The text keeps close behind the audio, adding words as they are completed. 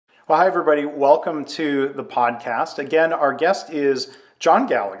Well, hi, everybody. Welcome to the podcast. Again, our guest is John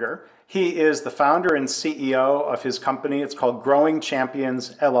Gallagher. He is the founder and CEO of his company. It's called Growing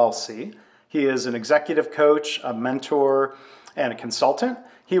Champions, LLC. He is an executive coach, a mentor, and a consultant.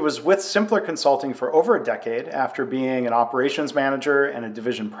 He was with Simpler Consulting for over a decade after being an operations manager and a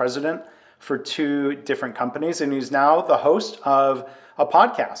division president for two different companies. And he's now the host of a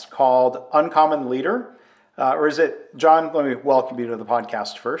podcast called Uncommon Leader. Or is it, John, let me welcome you to the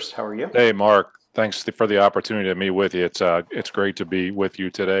podcast first. How are you? Hey, Mark. Thanks for the opportunity to meet with you. It's great to be with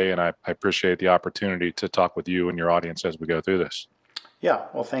you today, and I appreciate the opportunity to talk with you and your audience as we go through this. Yeah,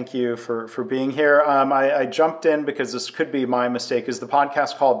 well, thank you for being here. I jumped in because this could be my mistake. Is the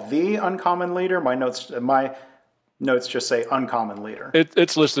podcast called The Uncommon Leader? My notes just say Uncommon Leader.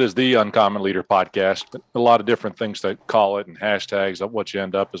 It's listed as The Uncommon Leader Podcast, but a lot of different things to call it and hashtags of what you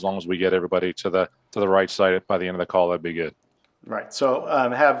end up. As long as we get everybody to the right site by the end of the call, that'd be good. Right. So I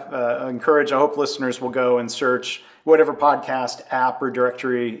hope listeners will go and search whatever podcast app or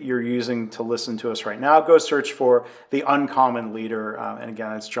directory you're using to listen to us right now. Go search for The Uncommon Leader. And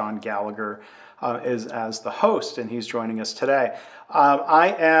again, it's John Gallagher as the host, and he's joining us today.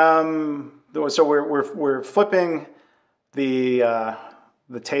 So we're flipping the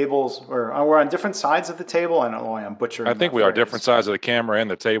tables, or we're on different sides of the table. I don't know why I'm butchering. I think we are different sides of the camera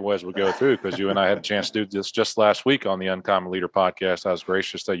and the table as we go through, because you and I had a chance to do this just last week on the Uncommon Leader podcast. I was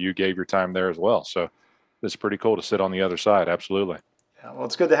gracious that you gave your time there as well. So it's pretty cool to sit on the other side. Absolutely. Yeah, well,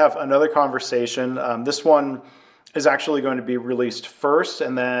 it's good to have another conversation. This one is actually going to be released first,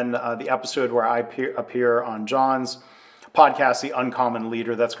 and then the episode where I appear on John's podcast, The Uncommon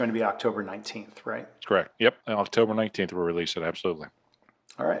Leader, that's going to be October 19th, right? That's correct. Yep. October 19th, we'll release it. Absolutely.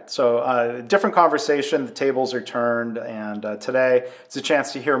 All right. So different conversation. The tables are turned. And today it's a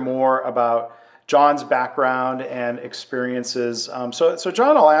chance to hear more about John's background and experiences. So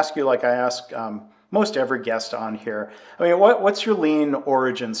John, I'll ask you like I ask most every guest on here. I mean, what's your lean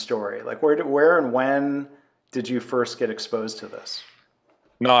origin story? Like where and when did you first get exposed to this?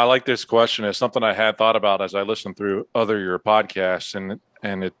 No, I like this question. It's something I had thought about as I listened through your podcasts,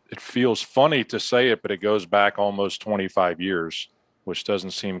 and it feels funny to say it, but it goes back almost 25 years, which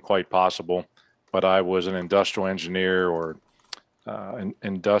doesn't seem quite possible. But I was an industrial engineer or an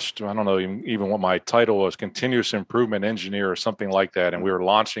industrial, I don't know even what my title was, continuous improvement engineer or something like that. And we were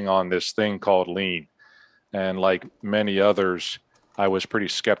launching on this thing called lean. And like many others, I was pretty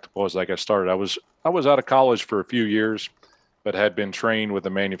skeptical as I got started. I was out of college for a few years, but had been trained with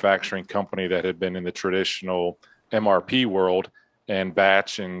a manufacturing company that had been in the traditional MRP world and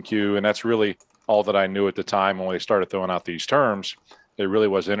batch and queue. And that's really all that I knew at the time when they started throwing out these terms. It really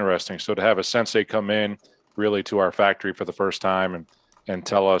was interesting. So to have a sensei come in really to our factory for the first time and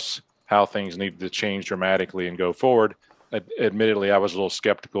tell us how things needed to change dramatically and go forward, admittedly, I was a little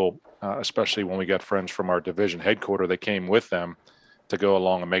skeptical, especially when we got friends from our division headquarters that came with them to go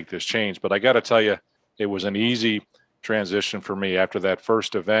along and make this change. But I got to tell you, it was an easy transition for me after that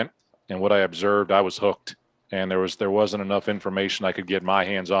first event. And what I observed, I was hooked. And there wasn't enough information I could get my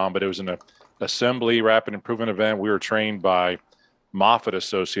hands on, but it was an assembly rapid improvement event. We were trained by Moffitt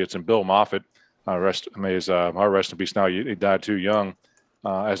Associates, and Bill Moffitt, rest in peace now, he died too young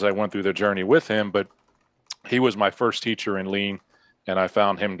as I went through the journey with him, but he was my first teacher in lean, and I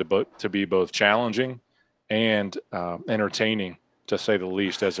found him to be both challenging and entertaining, to say the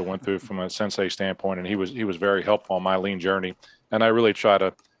least, as it went through from a sensei standpoint. And he was very helpful on my lean journey. And I really try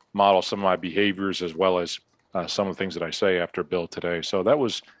to model some of my behaviors as well as some of the things that I say after Bill today. So that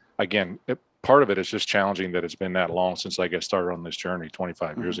was, again, part of it is just challenging that it's been that long since I got started on this journey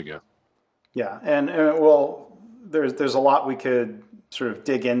 25 years ago. Yeah. And well, there's a lot we could sort of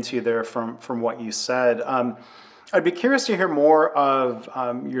dig into there from what you said. I'd be curious to hear more of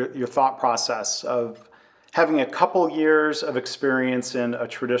your thought process of having a couple years of experience in a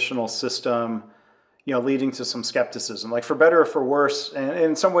traditional system, leading to some skepticism, like for better or for worse. And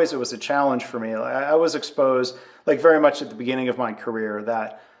in some ways it was a challenge for me. I was exposed like very much at the beginning of my career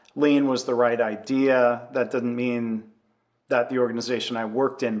that lean was the right idea. That didn't mean that the organization I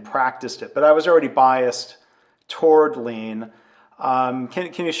worked in practiced it, but I was already biased toward lean.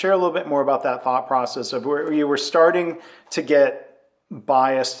 Can you share a little bit more about that thought process of where you were starting to get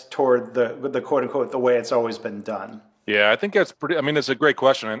biased toward the quote unquote the way it's always been done? Yeah, I think that's it's a great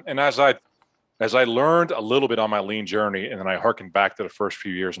question. And as I learned a little bit on my lean journey, and then I harkened back to the first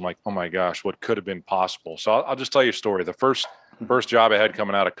few years, I'm like, oh my gosh, what could have been possible? So I'll just tell you a story. The first job I had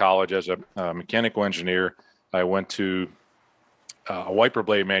coming out of college as a mechanical engineer, I went to a wiper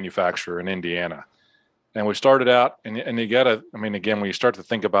blade manufacturer in Indiana. And we started out, and you gotta, again, when you start to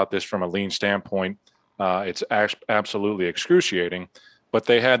think about this from a lean standpoint, it's absolutely excruciating. but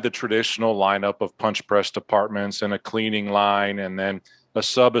they had the traditional lineup of punch press departments and a cleaning line and then a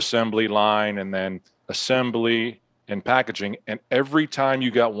sub-assembly line and then assembly and packaging. And every time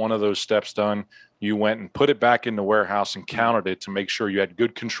you got one of those steps done, you went and put it back in the warehouse and counted it to make sure you had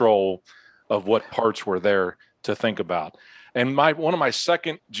good control of what parts were there to think about. And one of my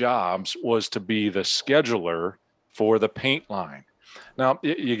second jobs was to be the scheduler for the paint line. Now,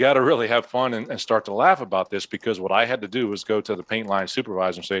 you got to really have fun and start to laugh about this, because what I had to do was go to the paint line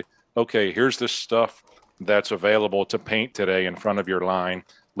supervisor and say, okay, here's the stuff that's available to paint today in front of your line.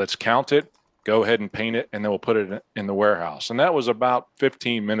 Let's count it, go ahead and paint it, and then we'll put it in the warehouse. And that was about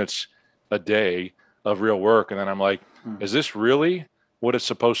 15 minutes a day of real work. And then I'm like, is this really what it's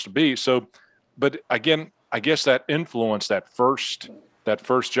supposed to be? So, but again, I guess that influenced that first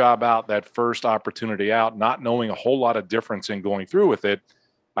job out, that first opportunity out, not knowing a whole lot of difference in going through with it.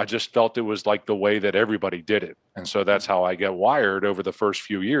 I just felt it was like the way that everybody did it. And so that's how I got wired over the first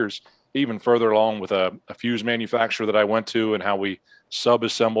few years, even further along with a fuse manufacturer that I went to, and how we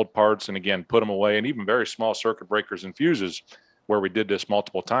sub-assembled parts and again, put them away, and even very small circuit breakers and fuses where we did this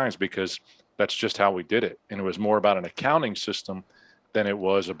multiple times, because that's just how we did it. And it was more about an accounting system than it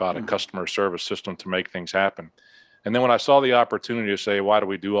was about a customer service system to make things happen. And then when I saw the opportunity to say, why do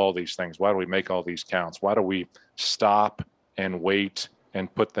we do all these things? Why do we make all these counts? Why do we stop and wait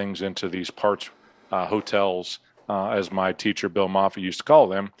and put things into these parts hotels, as my teacher, Bill Moffitt, used to call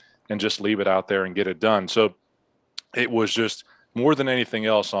them, and just leave it out there and get it done? So it was just more than anything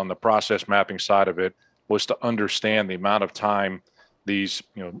else on the process mapping side of it, was to understand the amount of time these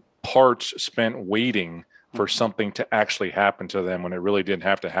parts spent waiting for something to actually happen to them when it really didn't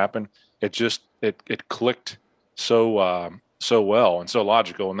have to happen. It just, it clicked so well and so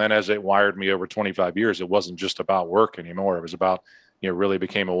logical. And then as it wired me over 25 years, it wasn't just about work anymore. It was about, really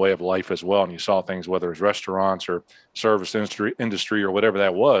became a way of life as well. And you saw things, whether it was restaurants or service industry or whatever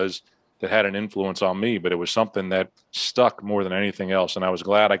that was, that had an influence on me, but it was something that stuck more than anything else. And I was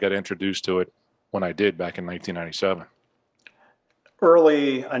glad I got introduced to it when I did back in 1997.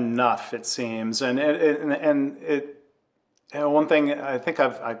 Early enough, it seems, and one thing I think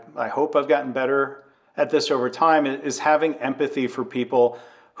I hope I've gotten better at this over time is having empathy for people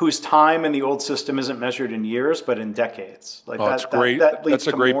whose time in the old system isn't measured in years, but in decades. Like that's great. That leads that's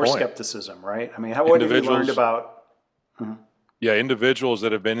a to great more point. Skepticism, right? I mean, what have you learned about? Yeah, individuals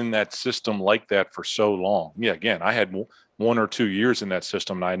that have been in that system like that for so long. Yeah, again, I had 1 or 2 years in that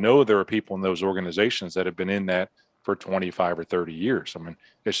system, and I know there are people in those organizations that have been in that for 25 or 30 years. I mean,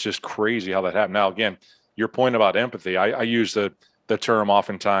 it's just crazy how that happened. Now, again, your point about empathy, I use the term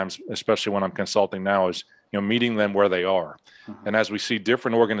oftentimes, especially when I'm consulting now, is meeting them where they are. And as we see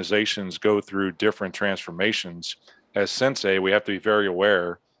different organizations go through different transformations, as sensei, we have to be very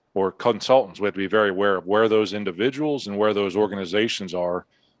aware, or consultants, we have to be very aware of where those individuals and where those organizations are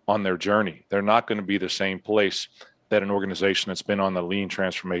on their journey. They're not going to be the same place that an organization that's been on the lean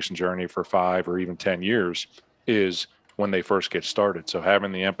transformation journey for 5 or even 10 years is when they first get started. So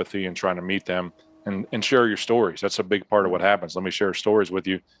having the empathy and trying to meet them and share your stories, that's a big part of what happens. Let me share stories with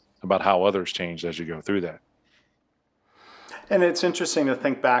you about how others changed as you go through that. And it's interesting to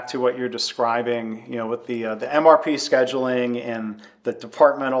think back to what you're describing, with the MRP scheduling and the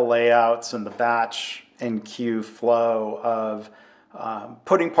departmental layouts and the batch and queue flow of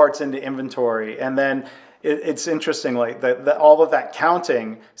putting parts into inventory. And then it's interesting, like that all of that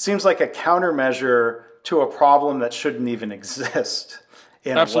counting seems like a countermeasure to a problem that shouldn't even exist.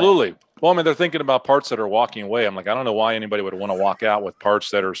 Absolutely. Well, I mean, they're thinking about parts that are walking away. I'm like, I don't know why anybody would want to walk out with parts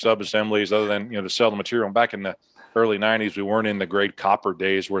that are sub-assemblies other than, to sell the material. And back in the early 90s, we weren't in the great copper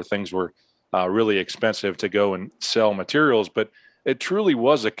days where things were really expensive to go and sell materials. But it truly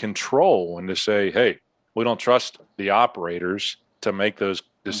was a control, and to say, hey, we don't trust the operators to make those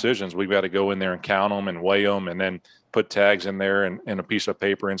decisions. We've got to go in there and count them and weigh them and then put tags in there and a piece of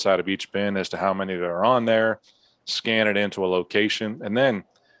paper inside of each bin as to how many that are on there, scan it into a location, and then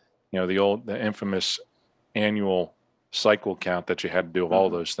the infamous annual cycle count that you had to do of all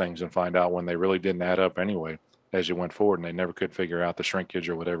those things and find out when they really didn't add up anyway as you went forward, and they never could figure out the shrinkage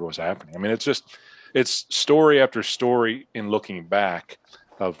or whatever was happening. I mean, it's story after story in looking back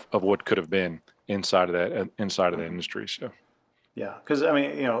of what could have been inside of that industry. So yeah, because I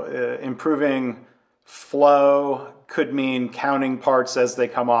mean, improving flow could mean counting parts as they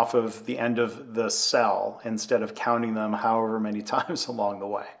come off of the end of the cell instead of counting them however many times along the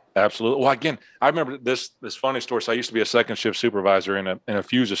way. Absolutely. Well, again, I remember this funny story. So I used to be a second shift supervisor in a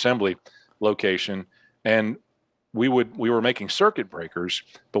fuse assembly location, and we were making circuit breakers,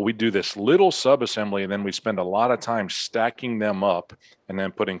 but we do this little sub-assembly, and then we spend a lot of time stacking them up and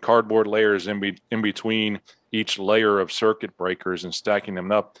then putting cardboard layers in between each layer of circuit breakers and stacking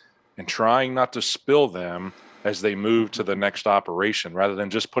them up and trying not to spill them as they move to the next operation, rather than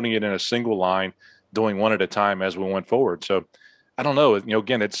just putting it in a single line, doing one at a time as we went forward. So I don't know,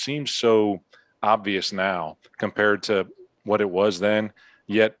 again, it seems so obvious now compared to what it was then.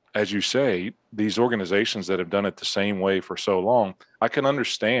 Yet, as you say, these organizations that have done it the same way for so long, I can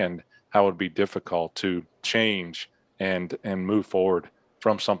understand how it would be difficult to change and move forward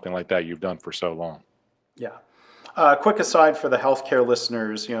from something like that you've done for so long. Yeah. Quick aside for the healthcare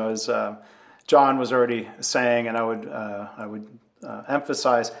listeners, as John was already saying, and I would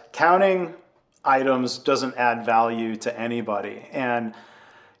emphasize, counting items doesn't add value to anybody. And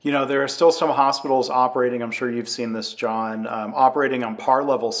there are still some hospitals operating, I'm sure you've seen this, John, operating on par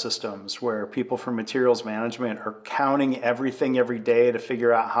level systems where people from materials management are counting everything every day to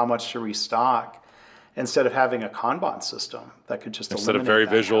figure out how much to restock, instead of having a Kanban system that could just instead of very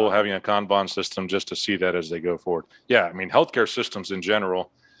visual, having a Kanban system just to see that as they go forward. Yeah, I mean, healthcare systems in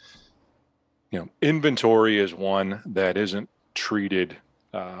general, inventory is one that isn't treated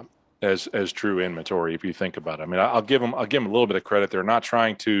as true inventory, if you think about it. I mean, I'll give them a little bit of credit. They're not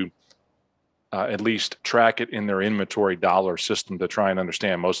trying to at least track it in their inventory dollar system to try and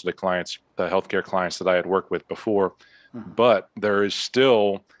understand. Most of the clients, the healthcare clients that I had worked with before, but there is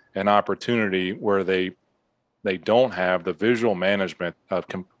still an opportunity where they don't have the visual management of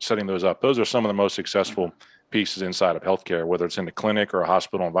setting those up. Those are some of the most successful pieces inside of healthcare, whether it's in the clinic or a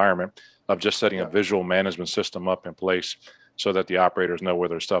hospital environment, of just setting a visual management system up in place so that the operators know where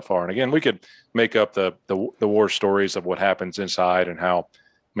their stuff are. And again, we could make up the war stories of what happens inside and how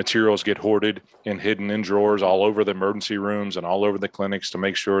materials get hoarded and hidden in drawers all over the emergency rooms and all over the clinics to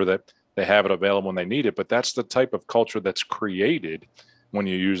make sure that they have it available when they need it. But that's the type of culture that's created when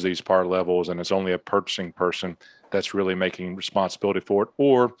you use these par levels, and it's only a purchasing person that's really making responsibility for it.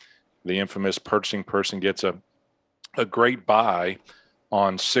 Or the infamous purchasing person gets a great buy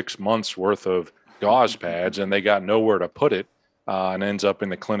on 6 months worth of gauze pads, and they got nowhere to put it, and ends up in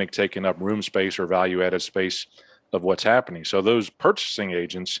the clinic taking up room space or value-added space of what's happening. So those purchasing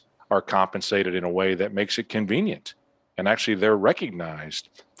agents are compensated in a way that makes it convenient, and actually they're recognized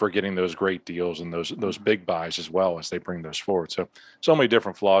for getting those great deals and those big buys as well as they bring those forward. So many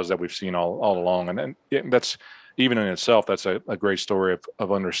different flaws that we've seen all along, and that's, even in itself, that's a great story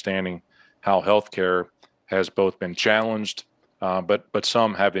of understanding how healthcare has both been challenged, but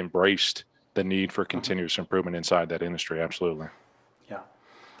some have embraced the need for continuous improvement inside that industry. Absolutely. Yeah.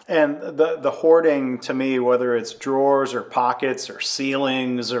 And the hoarding, to me, whether it's drawers or pockets or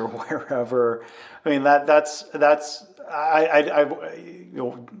ceilings or wherever, I mean, that's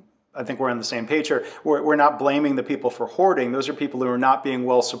I think we're on the same page here. We're not blaming the people for hoarding. Those are people who are not being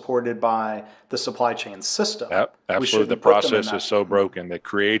well supported by the supply chain system. Absolutely. The process is so broken that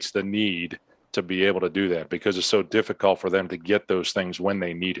creates the need to be able to do that, because it's so difficult for them to get those things when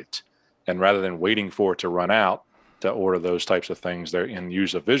they need it. And rather than waiting for it to run out to order those types of things there and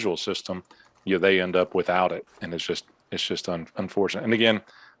use a visual system, they end up without it. And it's just unfortunate. And again,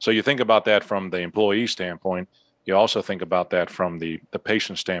 so you think about that from the employee standpoint, you also think about that from the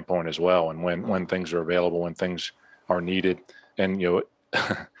patient standpoint as well. And when things are available, when things are needed. And,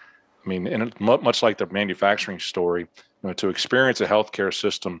 I mean, and much like the manufacturing story, to experience a healthcare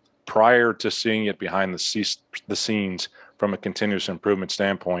system prior to seeing it behind the scenes from a continuous improvement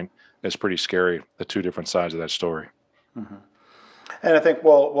standpoint is pretty scary, the two different sides of that story. Mm-hmm. And I think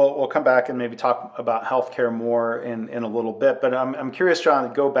we'll come back and maybe talk about healthcare more in a little bit. But I'm curious, John,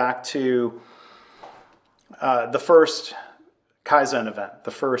 to go back to the first Kaizen event,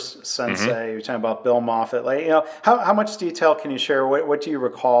 the first sensei. You're talking about Bill Moffitt. How much detail can you share? What do you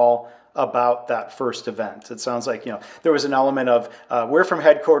recall about that first event? It sounds like there was an element of we're from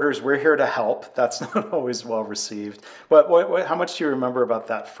headquarters, we're here to help. That's not always well received. But how much do you remember about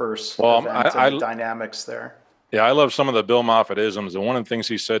that first event and the dynamics there? Yeah, I love some of the Bill Moffitt isms. And one of the things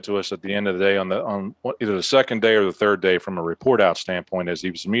he said to us at the end of the day on either the second day or the third day from a report out standpoint as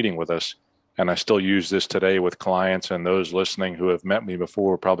he was meeting with us, and I still use this today with clients, and those listening who have met me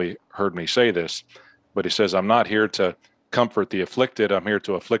before probably heard me say this, but he says, I'm not here to comfort the afflicted, I'm here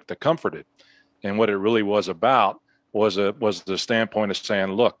to afflict the comforted. And what it really was about was the standpoint of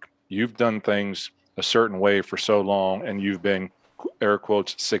saying, look, you've done things a certain way for so long, and you've been, air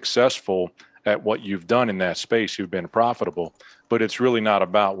quotes, successful at what you've done in that space. You've been profitable, but it's really not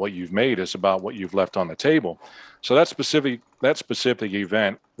about what you've made. It's about what you've left on the table. So that specific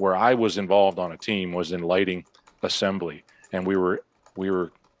event where I was involved on a team was in lighting assembly. And we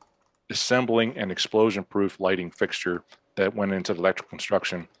were assembling an explosion-proof lighting fixture that went into the electrical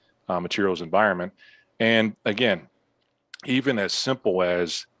construction materials environment. And again, even as simple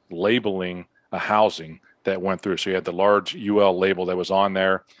as labeling a housing that went through. So you had the large UL label that was on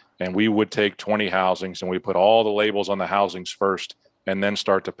there, and we would take 20 housings and we put all the labels on the housings first and then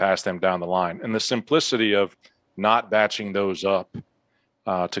start to pass them down the line. And the simplicity of not batching those up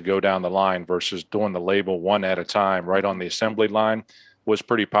to go down the line versus doing the label one at a time right on the assembly line was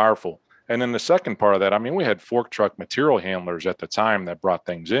pretty powerful. And then the second part of that, I mean, we had fork truck material handlers at the time that brought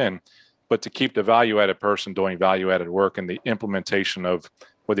things in, but to keep the value-added person doing value-added work and the implementation of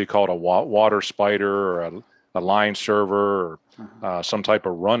whether you call it a water spider or a line server or some type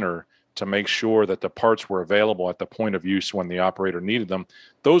of runner to make sure that the parts were available at the point of use when the operator needed them.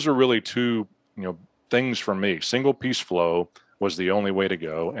 Those are really two, things for me. Single piece flow was the only way to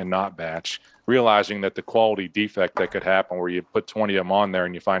go and not batch, realizing that the quality defect that could happen where you put 20 of them on there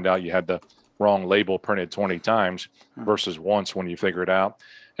and you find out you had the wrong label printed 20 times versus once when you figure it out.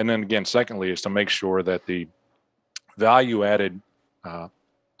 And then again, secondly, is to make sure that the value-added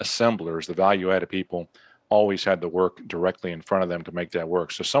assemblers, the value-added people, always had the work directly in front of them to make that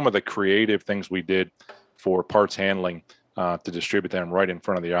work. So some of the creative things we did for parts handling to distribute them right in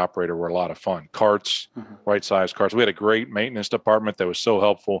front of the operator were a lot of fun. Carts, right-sized carts. We had a great maintenance department that was so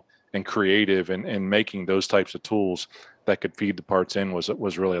helpful and creative in making those types of tools that could feed the parts in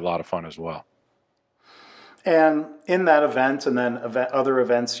was really a lot of fun as well. And in that event and then other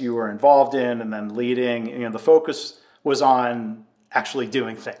events you were involved in and then leading, the focus was on actually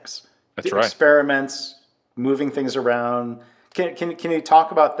doing things. That's right. Experiments, moving things around. Can you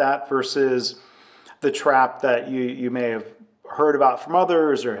talk about that versus the trap that you may have heard about from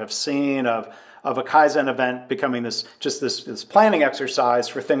others or have seen of a Kaizen event becoming this planning exercise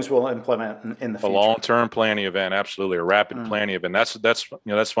for things we'll implement in the future? A long-term planning event, absolutely, a rapid planning event.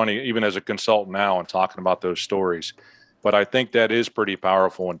 That's funny, even as a consultant now and talking about those stories. But I think that is pretty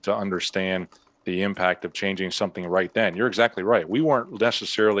powerful and to understand the impact of changing something right then. You're exactly right. We weren't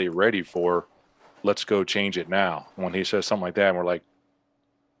necessarily ready for, let's go change it now. When he says something like that, and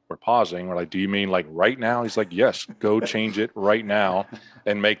we're pausing. We're like, do you mean like right now? He's like, yes, go change it right now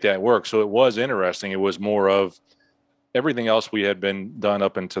and make that work. So it was interesting. It was more of everything else we had been done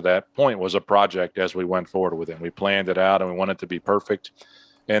up until that point was a project as we went forward with it. We planned it out and we wanted it to be perfect.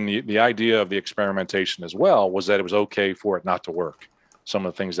 And the idea of the experimentation as well was that it was okay for it not to work. Some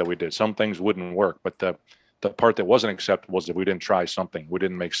of the things that we did, some things wouldn't work, but the part that wasn't acceptable was that we didn't try something. We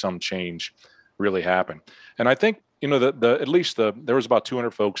didn't make some change really happen. And I think, there was about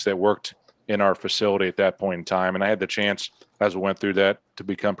 200 folks that worked in our facility at that point in time. And I had the chance, as we went through that, to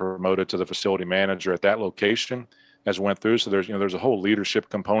become promoted to the facility manager at that location as we went through. So there's a whole leadership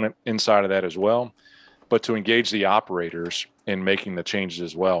component inside of that as well, but to engage the operators in making the changes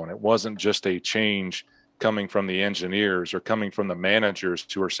as well. And it wasn't just a change coming from the engineers or coming from the managers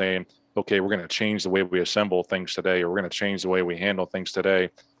who are saying, okay, we're going to change the way we assemble things today, or we're going to change the way we handle things today.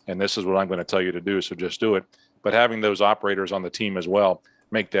 And this is what I'm going to tell you to do. So just do it. But having those operators on the team as well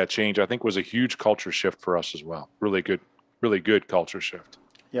make that change, I think, was a huge culture shift for us as well. Really good culture shift.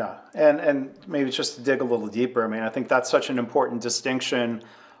 Yeah, and maybe just to dig a little deeper, I mean, I think that's such an important distinction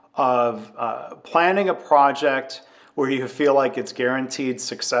of planning a project where you feel like it's guaranteed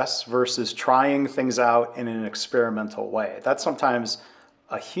success versus trying things out in an experimental way. That's sometimes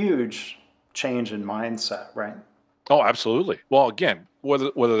a huge change in mindset, right? Oh, absolutely. Well, again,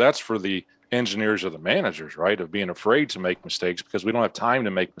 whether that's for the engineers or the managers, right, of being afraid to make mistakes because we don't have time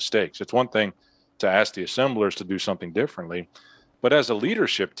to make mistakes. It's one thing to ask the assemblers to do something differently, but as a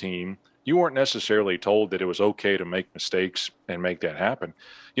leadership team, you weren't necessarily told that it was okay to make mistakes and make that happen.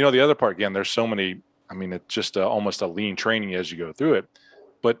 The other part, again, there's so many, it's just almost a lean training as you go through it,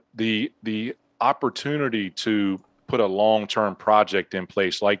 but the opportunity to put a long-term project in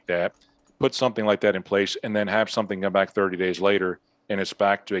place like that, put something like that in place, and then have something come back 30 days later and it's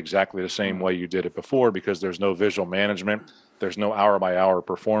back to exactly the same way you did it before because there's no visual management, there's no hour-by-hour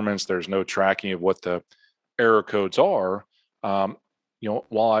performance, there's no tracking of what the error codes are.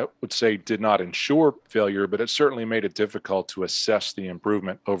 While I would say did not ensure failure, but it certainly made it difficult to assess the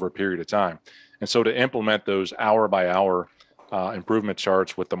improvement over a period of time. And so to implement those hour-by-hour improvement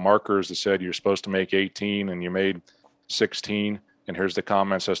charts with the markers that said you're supposed to make 18 and you made 16, and here's the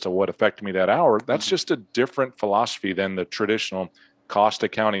comments as to what affected me that hour, that's just a different philosophy than the traditional cost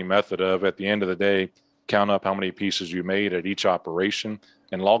accounting method of, at the end of the day, count up how many pieces you made at each operation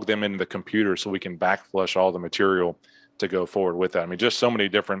and log them into the computer so we can backflush all the material to go forward with that. Just so many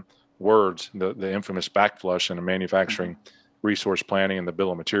different words, the infamous backflush in the manufacturing resource planning and the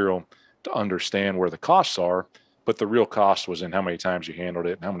bill of material to understand where the costs are. but the real cost was in how many times you handled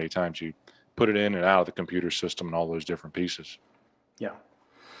it and how many times you put it in and out of the computer system and all those different pieces. Yeah.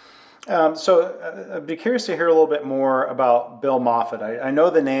 So I'd be curious to hear a little bit more about Bill Moffitt. I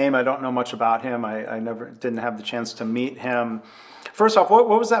know the name. I don't know much about him. I never didn't have the chance to meet him. First off, what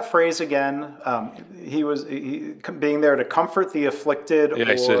was that phrase again? He being there to comfort the afflicted.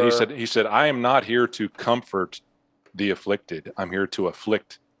 Yeah, he said, I am not here to comfort the afflicted. I'm here to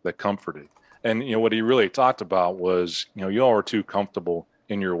afflict the comforted. And what he really talked about was, you all are too comfortable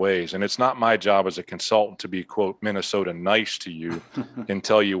in your ways, and it's not my job as a consultant to be, quote, Minnesota nice to you and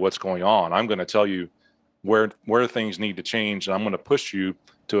tell you what's going on. I'm going to tell you where things need to change, and I'm going to push you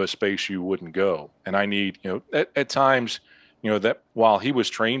to a space you wouldn't go. And I need, at times, that while he was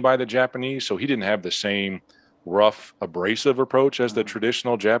trained by the Japanese, so he didn't have the same rough, abrasive approach as the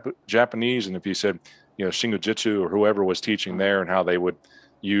traditional Japanese. And if you said, Shingujutsu or whoever was teaching there, and how they would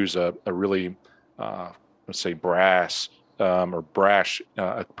use a really, let's say, brash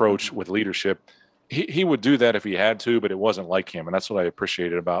approach with leadership, he would do that if he had to, but it wasn't like him. And that's what I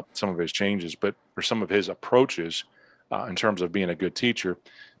appreciated about some of his changes, or some of his approaches in terms of being a good teacher.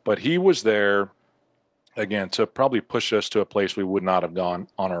 But he was there, again, to probably push us to a place we would not have gone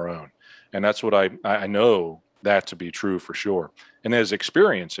on our own. And that's what I know that to be true for sure. And his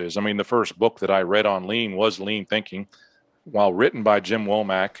experiences, the first book that I read on lean was Lean Thinking, while written by Jim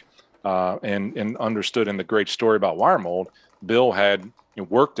Womack, and understood in the great story about wire mold. Bill had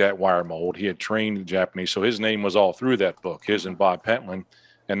worked at wire mold. He had trained the Japanese, so his name was all through that book, his and Bob Pentland.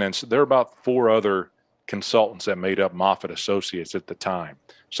 And then there were about 4 other consultants that made up Moffitt Associates at the time.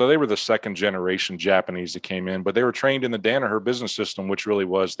 So they were the second generation Japanese that came in, but they were trained in the Danaher business system, which really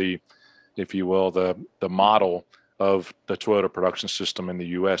was the, if you will, the model of the Toyota production system in the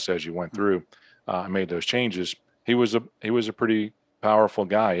U.S. as you went through and made those changes. He was a pretty powerful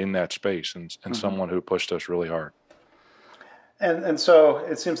guy in that space, and someone who pushed us really hard. And so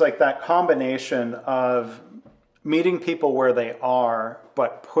it seems like that combination of meeting people where they are,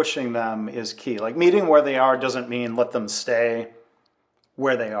 but pushing them is key. Like, meeting where they are doesn't mean let them stay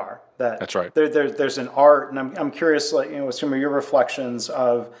where they are. That's right. There's an art, and I'm curious, like, some of your reflections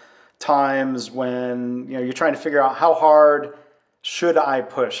of times when you're trying to figure out how hard should I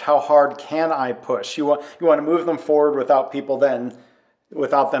push, how hard can I push. You want to move them forward without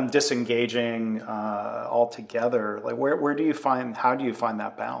them disengaging altogether. Like, how do you find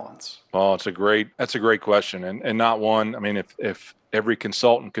that balance? Well, that's a great question, and not one. If every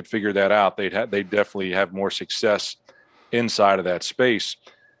consultant could figure that out, they'd definitely have more success inside of that space.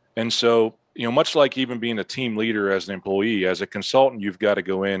 And so, much like even being a team leader as an employee, as a consultant, you've got to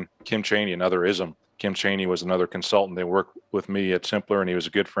go in. Kim Chaney, another ism. Kim Chaney was another consultant that worked with me at Simpler, and he was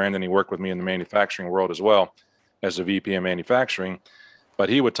a good friend, and he worked with me in the manufacturing world as well as a VP of manufacturing. But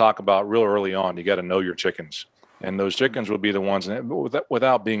he would talk about real early on, you got to know your chickens. And those chickens would be the ones,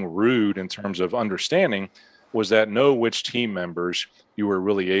 without being rude in terms of understanding, was that know which team members you were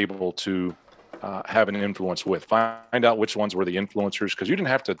really able to have an influence with. Find out which ones were the influencers, because you didn't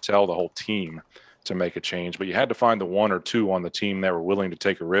have to tell the whole team to make a change, but you had to find the 1 or 2 on the team that were willing to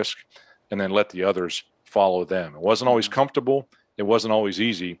take a risk, and then let the others follow them. It wasn't always comfortable. It wasn't always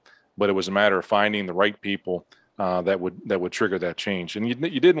easy, but it was a matter of finding the right people that would trigger that change. And you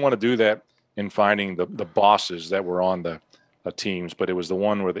didn't want to do that in finding the bosses that were on the teams, but it was the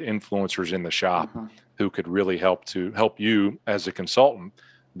one where the influencers in the shop who could really help you as a consultant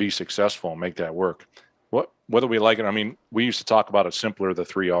be successful and make that work. Whether we like it, we used to talk about it simpler, the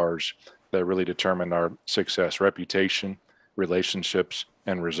 3 R's that really determined our success: reputation, relationships,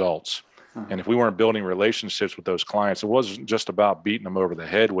 and results. And if we weren't building relationships with those clients, it wasn't just about beating them over the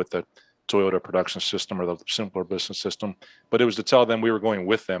head with the Toyota production system or the Simpler business system, but it was to tell them we were going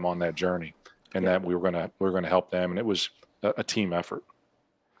with them on that journey, and that we were going to help them, and it was a team effort.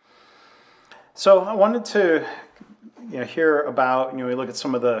 So I wanted to hear about, we look at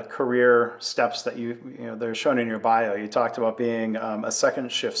some of the career steps that they're shown in your bio. You talked about being a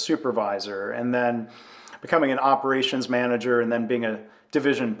second shift supervisor, and then becoming an operations manager, and then being a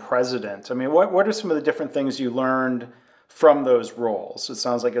division president. What are some of the different things you learned from those roles? It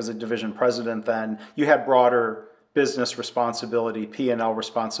sounds like as a division president, then you had broader business responsibility, P&L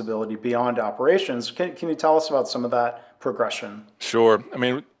responsibility beyond operations. Can you tell us about some of that progression? Sure.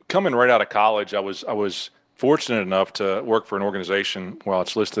 Coming right out of college, I was fortunate enough to work for an organization. Well,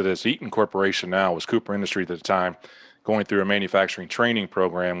 it's listed as Eaton Corporation now. It was Cooper Industries at the time, going through a manufacturing training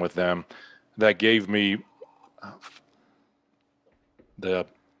program with them that gave me the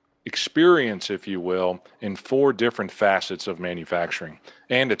experience, if you will, in 4 different facets of manufacturing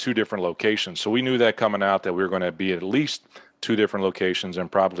and at 2 different locations. So we knew that coming out that we were going to be at least 2 different locations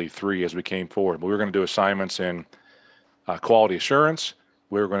and probably 3 as we came forward. But we were going to do assignments in quality assurance.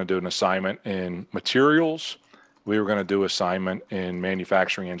 We were going to do an assignment in materials. We were going to do assignment in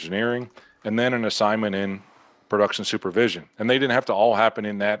manufacturing engineering, and then an assignment in production supervision. And they didn't have to all happen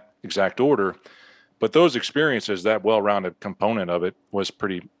in that exact order, but those experiences, that well-rounded component of it, was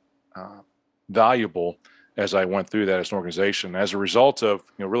pretty valuable as I went through that as an organization. As a result of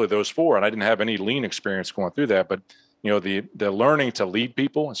really those 4, and I didn't have any lean experience going through that, but the learning to lead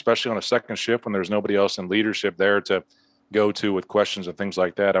people, especially on a second shift when there's nobody else in leadership there to go to with questions and things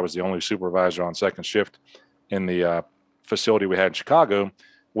like that. I was the only supervisor on second shift in the facility we had in Chicago.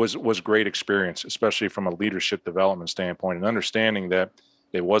 Was great experience, especially from a leadership development standpoint, and understanding that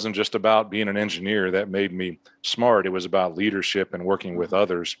it wasn't just about being an engineer that made me smart. It was about leadership and working with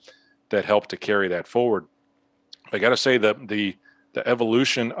others that helped to carry that forward. I got to say that the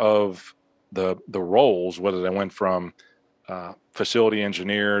evolution of the roles, whether they went from facility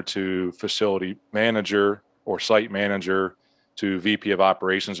engineer to facility manager or site manager to VP of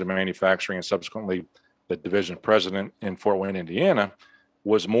operations and manufacturing, and subsequently the division president in Fort Wayne, Indiana,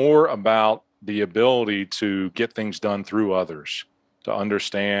 was more about the ability to get things done through others, to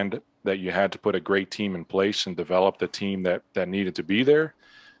understand that you had to put a great team in place and develop the team that needed to be there.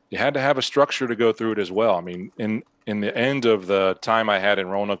 You had to have a structure to go through it as well. I mean, in the end of the time I had in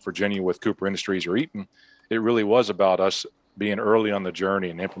Roanoke, Virginia with Cooper Industries or Eaton, it really was about us being early on the journey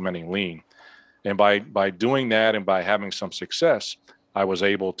and implementing lean. And by doing that and by having some success, I was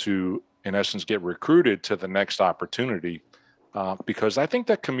able to, in essence, get recruited to the next opportunity, because I think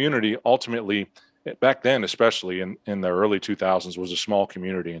that community ultimately, back then, especially in the early 2000s, was a small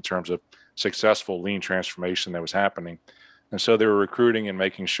community in terms of successful lean transformation that was happening. And so they were recruiting and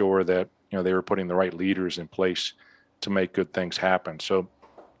making sure that they were putting the right leaders in place to make good things happen. So,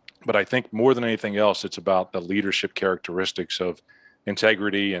 but I think more than anything else, it's about the leadership characteristics of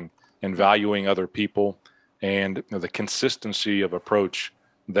integrity and valuing other people, and the consistency of approach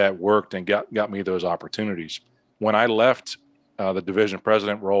that worked and got me those opportunities. When I left the division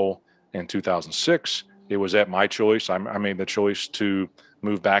president role in 2006, it was at my choice. I made the choice to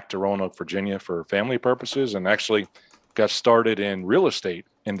move back to Roanoke, Virginia for family purposes, and actually got started in real estate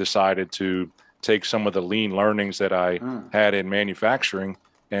and decided to take some of the lean learnings that I had in manufacturing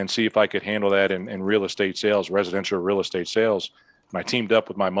and see if I could handle that in real estate sales, residential real estate sales. And I teamed up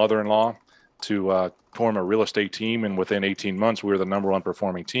with my mother-in-law to form a real estate team, and within 18 months, we were the #1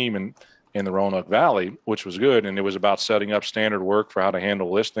 performing team in the Roanoke Valley, which was good. And it was about setting up standard work for how to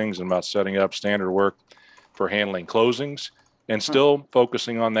handle listings and about setting up standard work for handling closings, and still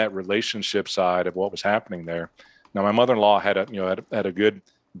focusing on that relationship side of what was happening there. Now, my mother-in-law had a good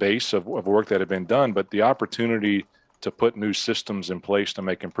base of work that had been done, but the opportunity to put new systems in place to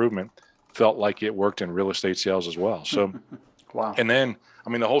make improvement felt like it worked in real estate sales as well. So, wow. And then, I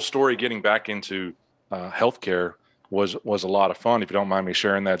mean, the whole story getting back into healthcare was a lot of fun. If you don't mind me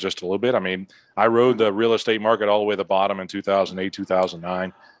sharing that just a little bit. I mean, I rode the real estate market all the way to the bottom in 2008,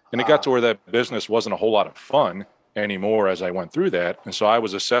 2009, and it got to where that business wasn't a whole lot of fun anymore as I went through that. And so I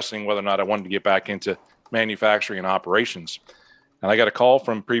was assessing whether or not I wanted to get back into manufacturing and operations. And I got a call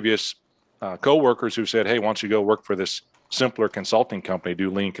from previous coworkers who said, "Hey, why don't you go work for this simpler consulting company, do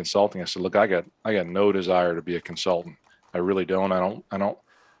lean consulting?" I said, "Look, I got no desire to be a consultant. I really don't. I don't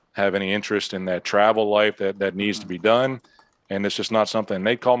have any interest in that travel life that needs to be done. And it's just not something." And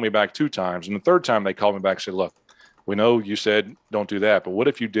they called me back 2 times. And the third time they called me back and said, "Look, we know you said don't do that, but what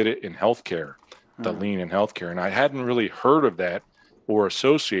if you did it in healthcare, the lean in healthcare?" And I hadn't really heard of that or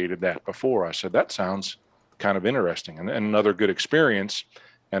associated that before. I said, "That sounds kind of interesting," and another good experience.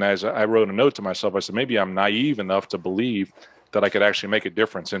 And as I wrote a note to myself, I said, maybe I'm naive enough to believe that I could actually make a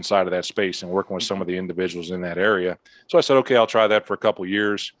difference inside of that space and working with some of the individuals in that area. So I said, okay, I'll try that for a couple of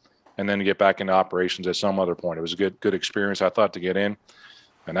years and then get back into operations at some other point. It was a good experience, I thought, to get in.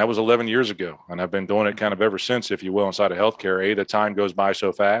 And that was 11 years ago. And I've been doing it kind of ever since, if you will, inside of healthcare. The time goes by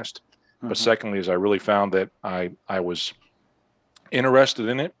so fast. But secondly, is I really found that I was interested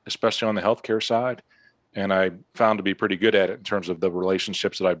in it, especially on the healthcare side. And I found to be pretty good at it in terms of the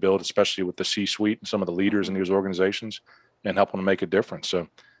relationships that I built, especially with the C-suite and some of the leaders in these organizations, and helping to make a difference. So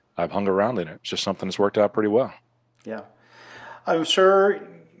I've hung around in it. It's just something that's worked out pretty well. Yeah. I'm sure,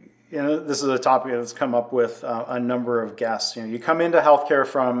 this is a topic that's come up with a number of guests. You come into healthcare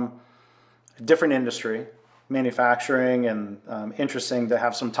from a different industry, manufacturing, and interesting to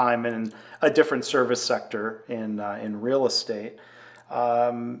have some time in a different service sector in real estate.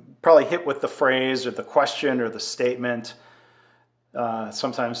 Probably hit with the phrase or the question or the statement,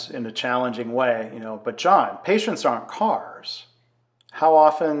 sometimes in a challenging way, but John, patients aren't cars. How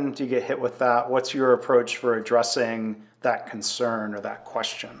often do you get hit with that? What's your approach for addressing that concern or that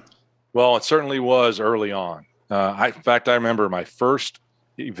question? Well, it certainly was early on. In fact, I remember my first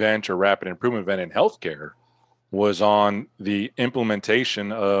event or rapid improvement event in healthcare was on the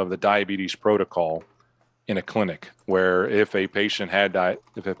implementation of the diabetes protocol in a clinic, where if a patient had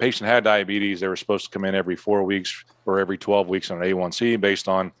diabetes, they were supposed to come in every 4 weeks or every 12 weeks on an A1C based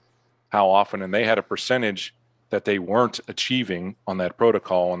on how often, and they had a percentage that they weren't achieving on that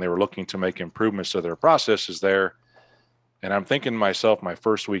protocol, and they were looking to make improvements to their processes there. And I'm thinking to myself, my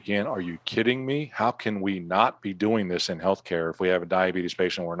first weekend, are you kidding me? How can we not be doing this in healthcare if we have a diabetes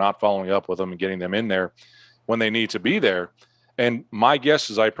patient? We're not following up with them and getting them in there when they need to be there. And my guess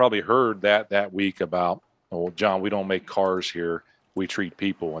is I probably heard that week about, oh, John, we don't make cars here. We treat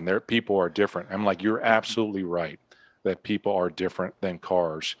people, and their people are different. I'm like, you're absolutely right that people are different than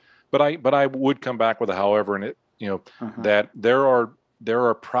cars. But I would come back with a however, and it, that there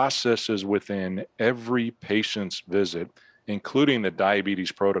are processes within every patient's visit, including the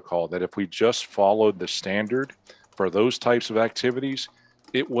diabetes protocol, that if we just followed the standard for those types of activities,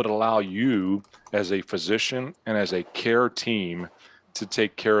 it would allow you as a physician and as a care team to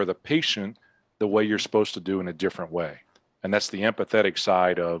take care of the patient the way you're supposed to do in a different way. And that's the empathetic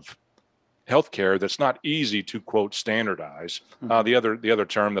side of healthcare that's not easy to, quote, standardize. The other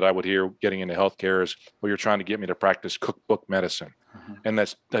term that I would hear getting into healthcare is, well, you're trying to get me to practice cookbook medicine. And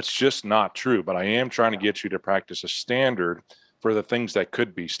that's just not true. But I am trying to get you to practice a standard for the things that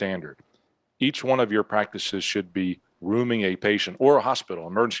could be standard. Each one of your practices should be rooming a patient or a hospital,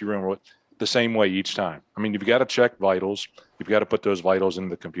 emergency room, the same way each time. I mean, you've got to check vitals. You've got to put those vitals into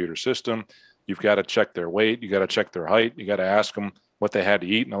the computer system. You've got to check their weight. You got to check their height. You got to ask them what they had to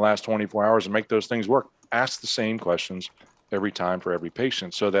eat in the last 24 hours and make those things work. Ask the same questions every time for every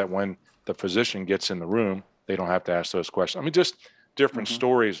patient so that when the physician gets in the room, they don't have to ask those questions. I mean, just different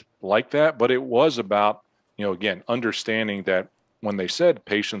stories like that. But it was about, again, understanding that when they said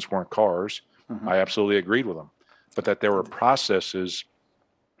patients weren't cars, I absolutely agreed with them, but that there were processes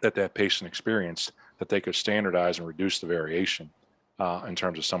that patient experienced that they could standardize and reduce the variation in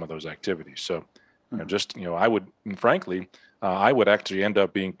terms of some of those activities. So, I would, and frankly, I would actually end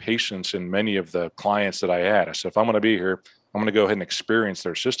up being patients in many of the clients that I had. I said, if I'm going to be here, I'm going to go ahead and experience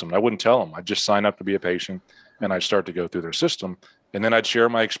their system. And I wouldn't tell them. I'd just sign up to be a patient, and I'd start to go through their system. And then I'd share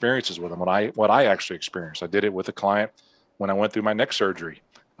my experiences with them, what I actually experienced. I did it with a client when I went through my neck surgery.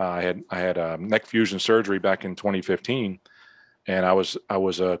 I had a neck fusion surgery back in 2015, and I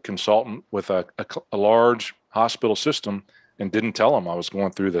was a consultant with a large hospital system, and didn't tell them I was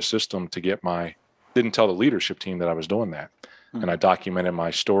going through the system didn't tell the leadership team that I was doing that. And I documented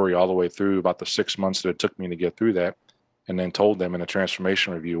my story all the way through about the 6 months that it took me to get through that, and then told them in a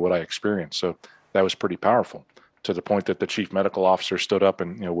transformation review what I experienced. So that was pretty powerful, to the point that the chief medical officer stood up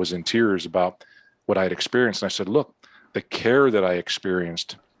and was in tears about what I had experienced. And I said, look, the care that I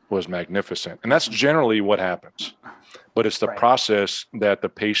experienced was magnificent. And that's generally what happens. But it's the process that the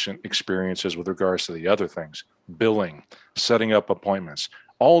patient experiences with regards to the other things, billing, setting up appointments,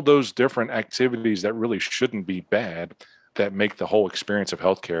 all those different activities that really shouldn't be bad, that make the whole experience of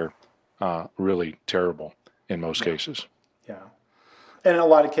healthcare really terrible in most cases. Yeah. And in a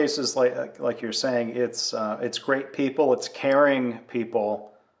lot of cases, like you're saying, it's great people, it's caring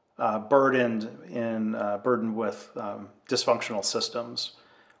people, burdened with dysfunctional systems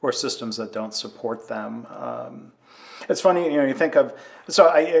or systems that don't support them. It's funny, you think of,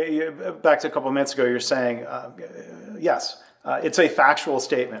 back to a couple of minutes ago, you're saying, yes, it's a factual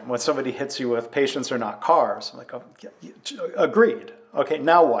statement when somebody hits you with patients are not cars. I'm like, oh, agreed. Okay,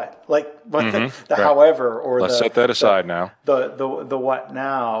 now what? Like the however, or let's set that aside now. The what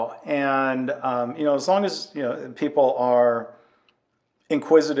now? And as long as people are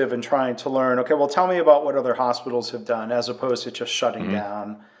inquisitive and trying to learn. Okay, well, tell me about what other hospitals have done, as opposed to just shutting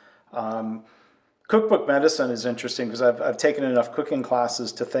down. Cookbook medicine is interesting because I've taken enough cooking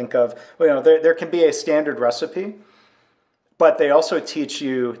classes to think of, there can be a standard recipe, but they also teach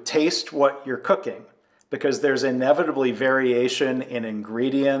you taste what you're cooking, because there's inevitably variation in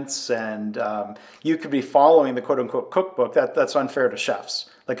ingredients, and you could be following the quote-unquote cookbook. That's unfair to chefs.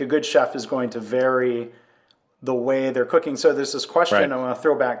 Like, a good chef is going to vary the way they're cooking. So there's this question I want to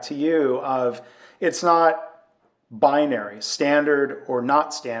throw back to you of, it's not binary, standard or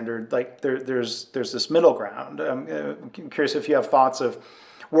not standard. Like there's this middle ground. I'm curious if you have thoughts of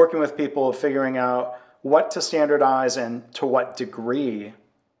working with people, figuring out what to standardize and to what degree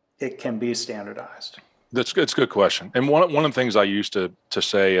it can be standardized. It's a good question. And one of the things I used to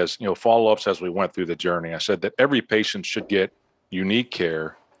say as follow-ups as we went through the journey, I said that every patient should get unique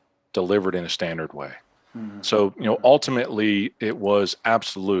care delivered in a standard way. So, ultimately it was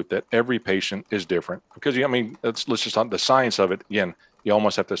absolute that every patient is different because, let's just on the science of it. Again, you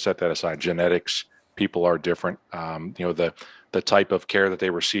almost have to set that aside. Genetics, people are different. The type of care that they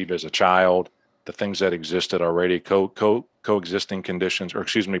received as a child, the things that existed already, coexisting conditions, or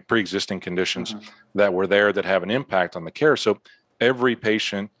excuse me, pre-existing conditions that were there that have an impact on the care. So every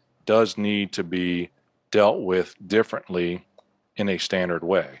patient does need to be dealt with differently in a standard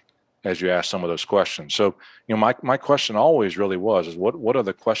way, as you ask some of those questions. So, my question always really is what are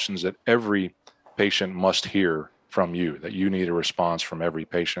the questions that every patient must hear from you, that you need a response from every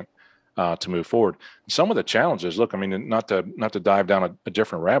patient to move forward. Some of the challenges, look, not to dive down a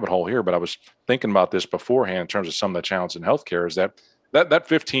different rabbit hole here, but I was thinking about this beforehand in terms of some of the challenges in healthcare is that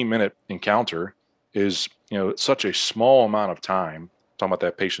 15-minute encounter is, such a small amount of time, talking about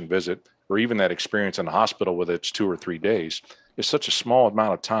that patient visit, or even that experience in the hospital, whether it's 2 or 3 days, is such a small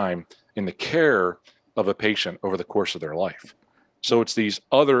amount of time in the care of a patient over the course of their life. So it's these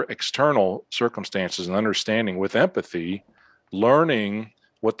other external circumstances and understanding with empathy, learning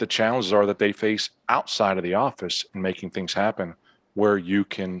what the challenges are that they face outside of the office and making things happen where you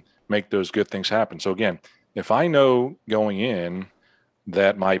can make those good things happen. So again, if I know going in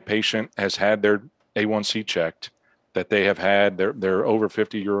that my patient has had their A1C checked, that they have had, they're over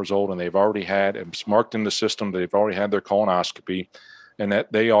 50 years old and they've already had, it's marked in the system, they've already had their colonoscopy, and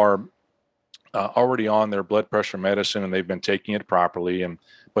that they are already on their blood pressure medicine and they've been taking it properly,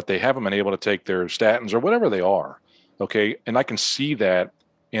 but they haven't been able to take their statins or whatever they are. Okay. And I can see that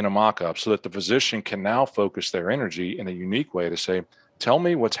in a mock-up so that the physician can now focus their energy in a unique way to say, tell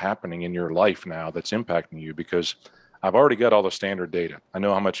me what's happening in your life now that's impacting you, because I've already got all the standard data. I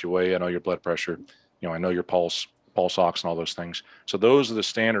know how much you weigh. I know your blood pressure. I know your pulse ox and all those things. So those are the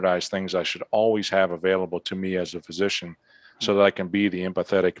standardized things I should always have available to me as a physician so that I can be the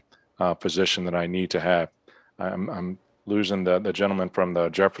empathetic physician that I need to have. I'm losing the gentleman from the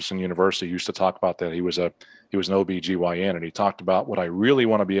Jefferson University who used to talk about that. He was an OBGYN, and he talked about what I really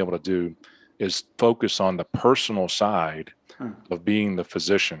want to be able to do is focus on the personal side of being the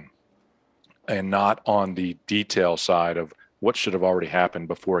physician and not on the detail side of what should have already happened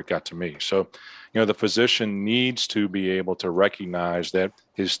before it got to me. So, the physician needs to be able to recognize that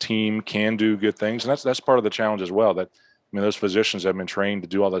his team can do good things. And that's part of the challenge as well, that those physicians have been trained to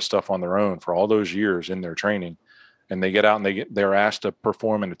do all that stuff on their own for all those years in their training. And they get out and they're asked to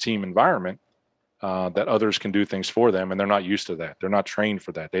perform in a team environment that others can do things for them. And they're not used to that. They're not trained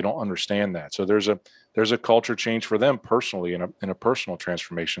for that. They don't understand that. So there's a culture change for them personally in a personal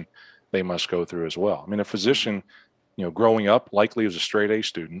transformation they must go through as well. A physician, growing up likely as a straight A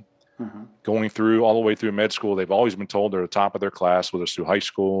student, going through all the way through med school, they've always been told they're the top of their class, whether it's through high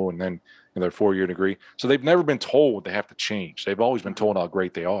school and then in their 4-year degree. So they've never been told they have to change. They've always been told how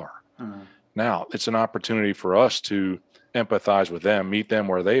great they are. Now it's an opportunity for us to empathize with them, meet them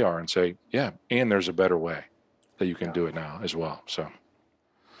where they are and say, yeah, and there's a better way that you can do it now as well. So.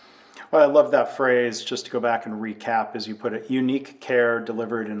 Well, I love that phrase, just to go back and recap, as you put it, unique care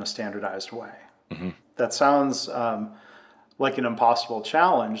delivered in a standardized way. That sounds like an impossible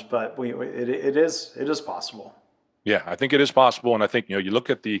challenge, but it is possible. Yeah, I think it is possible. And I think, you look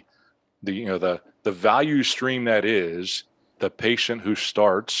at the value stream that is the patient who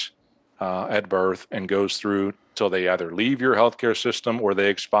starts at birth and goes through till they either leave your healthcare system or they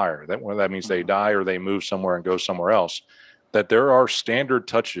expire. That means they die or they move somewhere and go somewhere else. That there are standard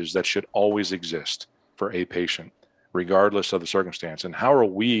touches that should always exist for a patient, regardless of the circumstance. And how are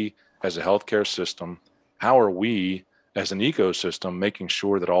we as a healthcare system, how are we as an ecosystem making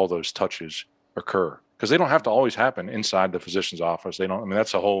sure that all those touches occur? Because they don't have to always happen inside the physician's office. They don't,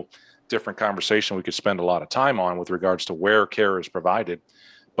 that's a whole different conversation we could spend a lot of time on with regards to where care is provided.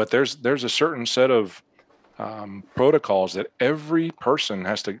 But there's a certain set of protocols that every person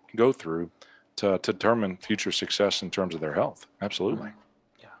has to go through to determine future success in terms of their health. Absolutely.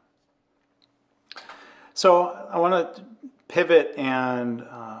 Yeah. So I want to pivot and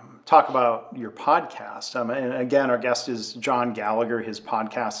talk about your podcast. And again, our guest is John Gallagher. His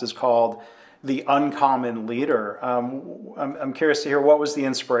podcast is called The Uncommon Leader. I'm curious to hear, what was the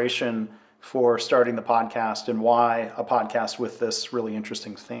inspiration for starting the podcast and why a podcast with this really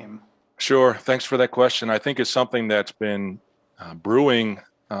interesting theme? Sure. Thanks for that question. I think it's something that's been brewing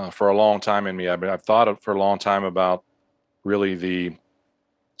for a long time in me. I've thought for a long time about really the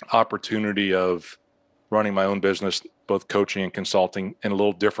opportunity of running my own business, both coaching and consulting, in a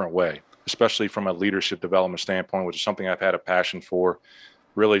little different way, especially from a leadership development standpoint, which is something I've had a passion for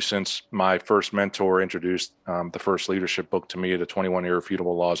really since my first mentor introduced the first leadership book to me, The 21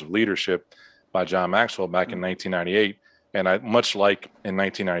 Irrefutable Laws of Leadership by John Maxwell back in 1998. And I, much like in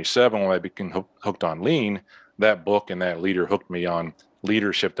 1997 when I became hooked on lean, that book and that leader hooked me on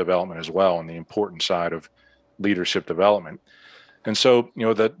leadership development as well, and the important side of leadership development. And so,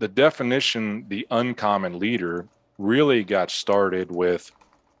 the definition, the uncommon leader, really got started with,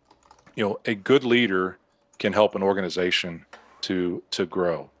 a good leader can help an organization to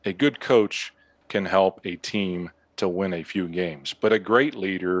grow. A good coach can help a team to win a few games. But a great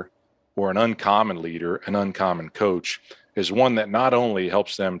leader, or an uncommon leader, an uncommon coach, is one that not only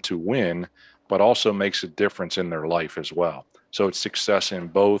helps them to win, but also makes a difference in their life as well. So it's success in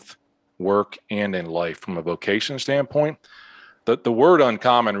both work and in life from a vocation standpoint. The word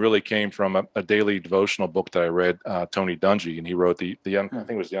uncommon really came from a daily devotional book that I read, Tony Dungy, and he wrote the I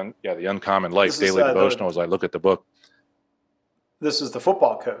think it was the Uncommon Life daily devotional. As I look at the book, this is the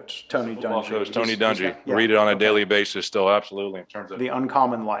football coach, Tony Dungy. Coach Tony Dungy. Read it on a daily basis, still, absolutely, in terms of the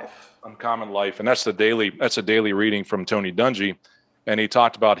Uncommon Life. Uncommon Life, and that's a daily reading from Tony Dungy, and he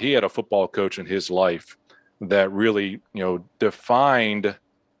talked about he had a football coach in his life that really defined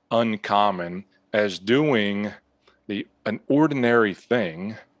uncommon as doing an ordinary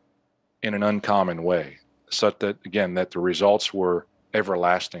thing in an uncommon way, such that, again, that the results were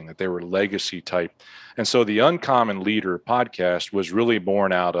everlasting, that they were legacy type. And so the Uncommon Leader podcast was really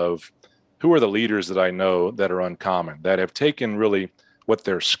born out of who are the leaders that I know that are uncommon, that have taken really what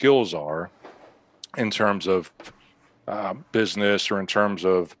their skills are in terms of business, or in terms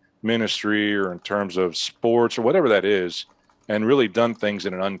of ministry, or in terms of sports, or whatever that is, and really done things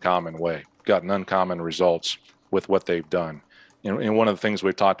in an uncommon way, gotten uncommon results with what they've done. And one of the things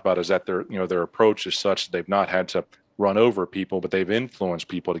we've talked about is that their approach is such that they've not had to run over people, but they've influenced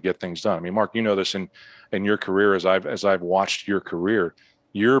people to get things done. I mean, Mark, you know this in your career, as I've watched your career,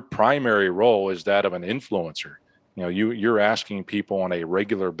 your primary role is that of an influencer. You're asking people on a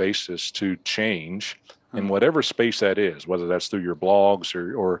regular basis to change in whatever space that is, whether that's through your blogs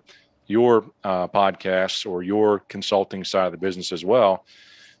or your podcasts or your consulting side of the business as well.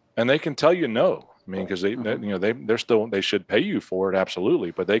 And they can tell you no. I mean, because they should pay you for it, absolutely,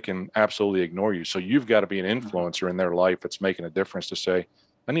 but they can absolutely ignore you. So you've got to be an influencer in their life that's making a difference to say,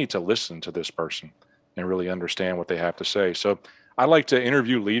 I need to listen to this person and really understand what they have to say. So I like to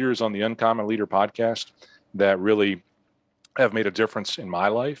interview leaders on the Uncommon Leader podcast that really have made a difference in my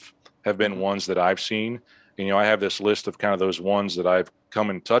life, have been ones that I've seen. I have this list of kind of those ones that I've come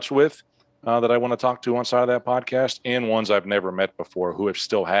in touch with that I want to talk to on side of that podcast, and ones I've never met before who have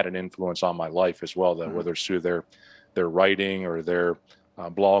still had an influence on my life as well, that whether it's through their writing or their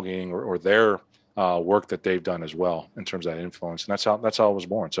blogging or their work that they've done as well in terms of that influence. And that's how I was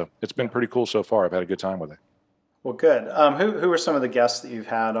born. So it's been pretty cool so far. I've had a good time with it. Well, good. Who are some of the guests that you've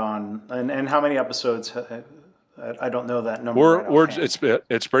had on, and how many episodes? I don't know that number.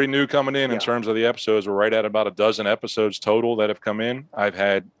 It's pretty new coming in terms of the episodes. We're right at about a dozen episodes total that have come in. I've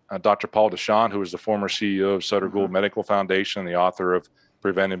had Dr. Paul Deshawn, who is the former CEO of Sutter Gould Medical Foundation, the author of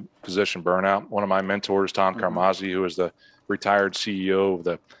Preventive Physician Burnout. One of my mentors, Tom Carmazzi, who is the retired CEO of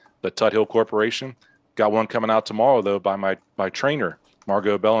the Tuthill Corporation. Got one coming out tomorrow, though, by my trainer,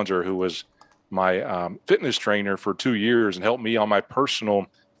 Margot Bellinger, who was my fitness trainer for 2 years and helped me on my personal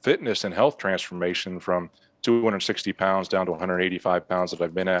fitness and health transformation from 260 pounds down to 185 pounds that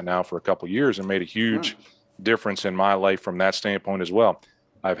I've been at now for a couple of years, and made a huge difference in my life from that standpoint as well.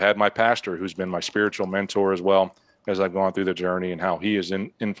 I've had my pastor, who's been my spiritual mentor as well, as I've gone through the journey, and how he has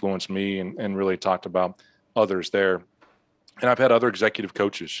influenced me and really talked about others there. And I've had other executive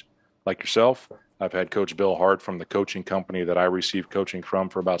coaches like yourself. I've had Coach Bill Hart from the coaching company that I received coaching from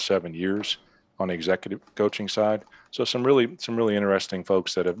for about 7 years on the executive coaching side. So some really interesting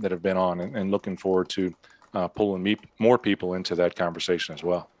folks that have been on, and looking forward to pulling more people into that conversation as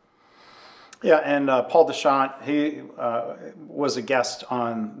well. Yeah, and Paul Deshawn, he was a guest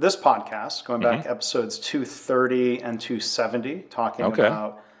on this podcast, going back episodes 230 and 270, talking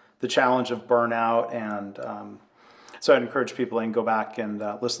about the challenge of burnout. And so I'd encourage people to go back and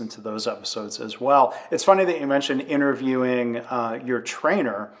listen to those episodes as well. It's funny that you mentioned interviewing your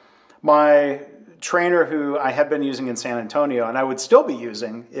trainer. My trainer, who I had been using in San Antonio, and I would still be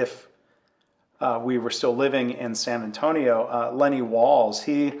using if we were still living in San Antonio, Lenny Walls,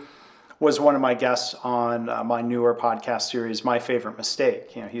 he was one of my guests on my newer podcast series, My Favorite Mistake.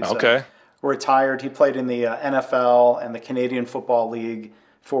 He's retired. He played in the NFL and the Canadian Football League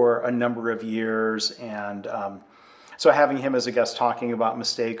for a number of years. And so having him as a guest talking about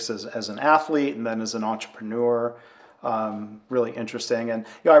mistakes as an athlete and then as an entrepreneur, really interesting. And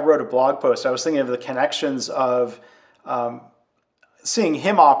I wrote a blog post. I was thinking of the connections of seeing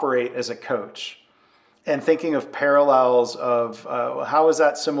him operate as a coach, and thinking of parallels of how is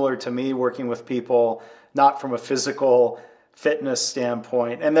that similar to me working with people not from a physical fitness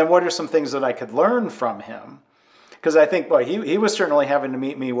standpoint? And then what are some things that I could learn from him? Because I think, well, he was certainly having to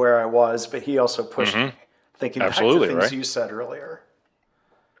meet me where I was, but he also pushed me, thinking Absolutely, back to things right? you said earlier.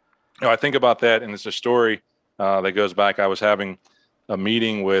 I think about that, and it's a story that goes back. I was having a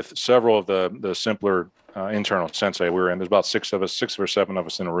meeting with several of the simpler internal sensei we were in. There's about six or seven of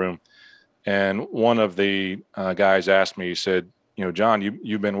us in a room. And one of the guys asked me, he said, John,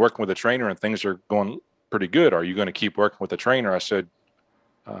 you've been working with a trainer and things are going pretty good. Are you going to keep working with the trainer? I said,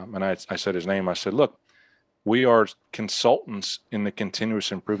 and I said his name. I said, look, we are consultants in the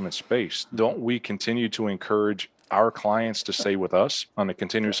continuous improvement space. Don't we continue to encourage our clients to stay with us on the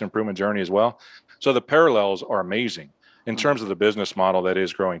continuous improvement journey as well? So the parallels are amazing. In terms of the business model that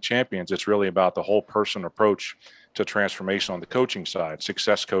is Growing Champions, it's really about the whole person approach to transformation on the coaching side,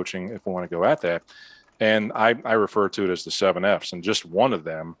 success coaching, if we want to go at that. And I refer to it as the 7 F's. And just one of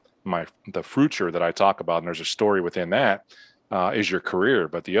them, the future that I talk about, and there's a story within that, is your career.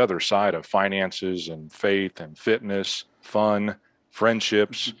 But the other side of finances and faith and fitness, fun,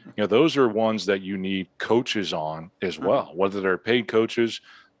 friendships, those are ones that you need coaches on as well, whether they're paid coaches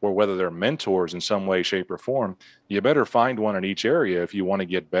or whether they're mentors in some way, shape, or form. You better find one in each area if you want to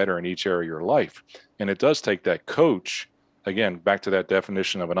get better in each area of your life. And it does take that coach, again, back to that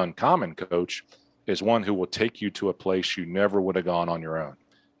definition of an uncommon coach, is one who will take you to a place you never would have gone on your own.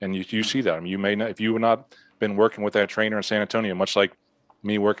 And you see that. I mean, you may not, if you have not been working with that trainer in San Antonio, much like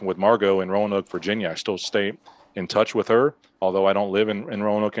me working with Margot in Roanoke, Virginia, I still stay in touch with her, although I don't live in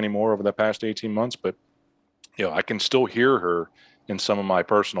Roanoke anymore over the past 18 months. But, I can still hear her in some of my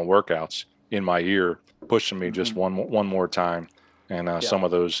personal workouts in my ear, pushing me just one more time. And some of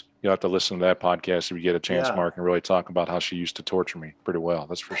those, you'll have to listen to that podcast if you get a chance, Mark, and really talk about how she used to torture me pretty well.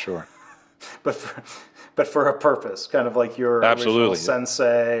 That's for sure. But for a purpose, kind of like your original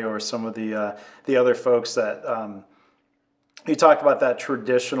sensei or some of the other folks that you talk about that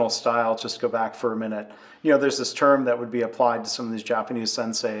traditional style. Just go back for a minute. There's this term that would be applied to some of these Japanese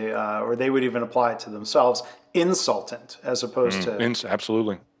sensei, or they would even apply it to themselves, insultant, as opposed to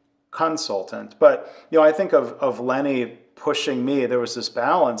absolutely consultant. But I think of Lenny pushing me. There was this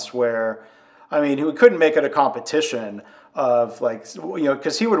balance where, he couldn't make it a competition of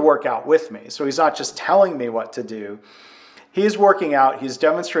because he would work out with me. So he's not just telling me what to do. He's working out. He's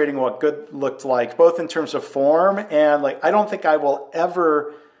demonstrating what good looked like, both in terms of form and I don't think I will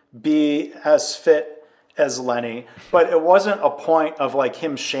ever be as fit as Lenny, but it wasn't a point of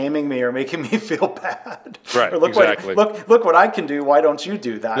him shaming me or making me feel bad. Right. Or look what I can do. Why don't you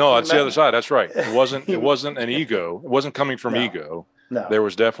do that? No, that's the other side. That's right. It wasn't an ego. It wasn't coming from ego. No. There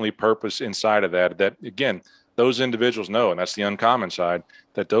was definitely purpose inside of that again, those individuals know, and that's the uncommon side,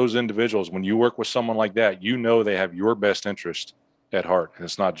 that those individuals, when you work with someone like that, they have your best interest at heart. And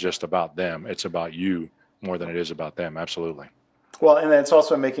it's not just about them. It's about you more than it is about them. Absolutely. Well, and it's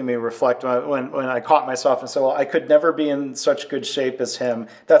also making me reflect when I caught myself and said, well, I could never be in such good shape as him.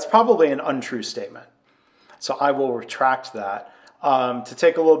 That's probably an untrue statement. So I will retract that to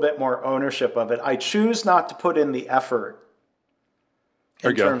take a little bit more ownership of it. I choose not to put in the effort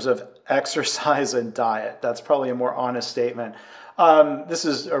in terms of exercise and diet. That's probably a more honest statement. This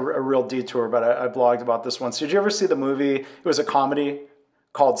is a real detour, but I blogged about this once. Did you ever see the movie? It was a comedy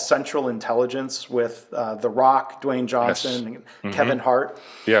called Central Intelligence with The Rock, Dwayne Johnson, and Kevin Hart.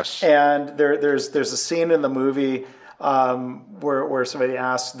 Yes. And there's a scene in the movie where somebody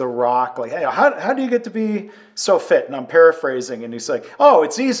asks The Rock, hey, how do you get to be so fit? And I'm paraphrasing, and he's like, oh,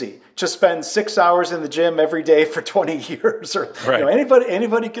 it's easy. Just spend 6 hours in the gym every day for 20 years, or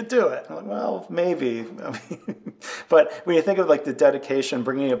anybody could do it. I'm like, well, maybe. But when you think of the dedication,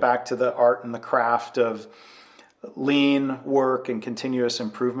 bringing it back to the art and the craft of lean work and continuous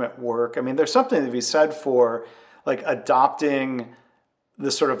improvement work, there's something to be said for adopting the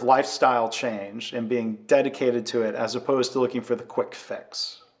sort of lifestyle change and being dedicated to it as opposed to looking for the quick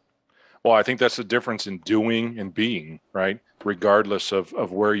fix. Well, I think that's the difference in doing and being, right? Regardless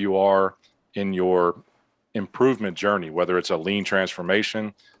of where you are in your improvement journey, whether it's a lean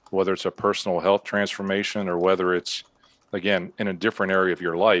transformation, whether it's a personal health transformation, or whether it's, again, in a different area of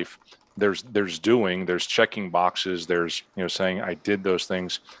your life, there's checking boxes, there's, saying I did those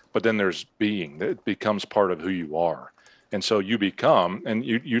things, but then there's being. It becomes part of who you are. And so you become, and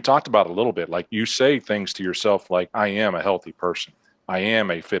you talked about it a little bit, you say things to yourself like, I am a healthy person. I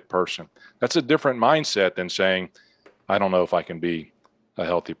am a fit person. That's a different mindset than saying, I don't know if I can be a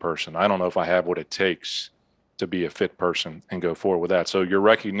healthy person. I don't know if I have what it takes to be a fit person and go forward with that. So your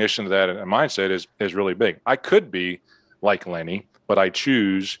recognition of that and mindset is really big. I could be like Lenny, but I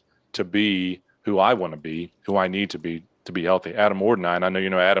choose to be who I want to be, who I need to be to be healthy. Adam Ordenine, and I know you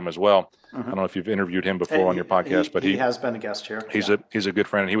know Adam as well. I don't know if you've interviewed him before on your podcast, but he has been a guest here. He's a good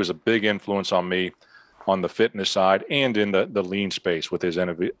friend. He was a big influence on me on the fitness side and in the lean space with his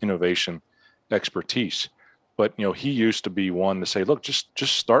innovation expertise. But, he used to be one to say, look, just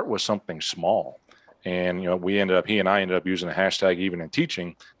start with something small. And, he and I ended up using a hashtag even in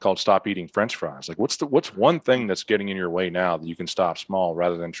teaching called Stop Eating French Fries. Like, what's one thing that's getting in your way now that you can stop small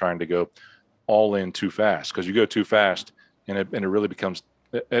rather than trying to go all in too fast? Because you go too fast and it really becomes,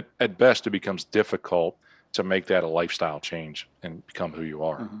 at best, it becomes difficult to make that a lifestyle change and become who you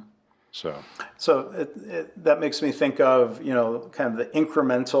are. Mm-hmm. So that makes me think of, kind of the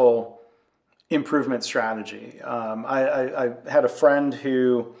incremental improvement strategy. I had a friend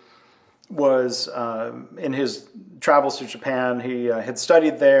who was in his travels to Japan. He had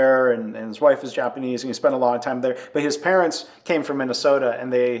studied there, and his wife is Japanese, and he spent a lot of time there. But his parents came from Minnesota,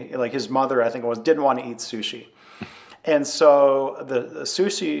 and his mother, I think it was, didn't want to eat sushi. And so the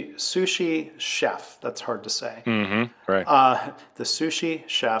sushi chef, that's hard to say. Mm-hmm. Right. The sushi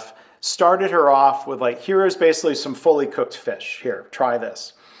chef started her off with here is basically some fully cooked fish. Here, try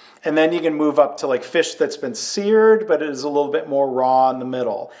this. And then you can move up to fish that's been seared, but it is a little bit more raw in the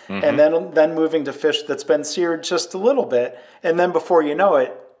middle. Mm-hmm. And then moving to fish that's been seared just a little bit. And then before you know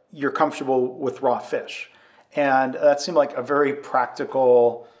it, you're comfortable with raw fish. And that seemed like a very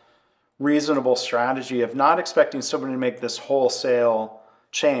practical, reasonable strategy of not expecting someone to make this wholesale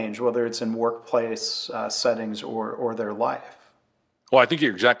change, whether it's in workplace settings or their life. Well, I think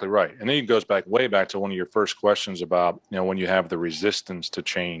you're exactly right. And then it goes way back to one of your first questions about, when you have the resistance to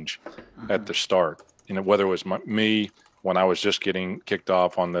change at the start, whether it was me when I was just getting kicked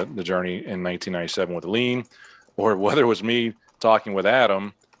off on the journey in 1997 with lean, or whether it was me talking with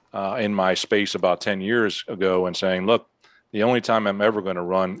Adam in my space about 10 years ago and saying, look, the only time I'm ever going to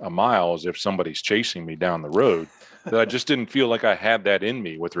run a mile is if somebody's chasing me down the road. That I just didn't feel like I had that in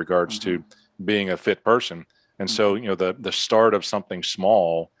me with regards to being a fit person. And so, the start of something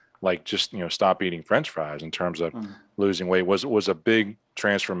small, like just, stop eating French fries in terms of losing weight was a big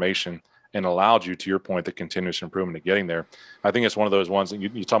transformation and allowed you, to your point, the continuous improvement of getting there. I think it's one of those ones that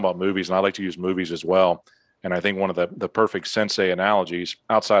you talk about movies, and I like to use movies as well. And I think one of the perfect sensei analogies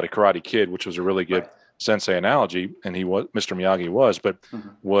outside of Karate Kid, which was a really good sensei analogy, and Mr. Miyagi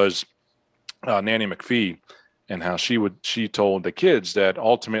was Nanny McPhee, and how she told the kids that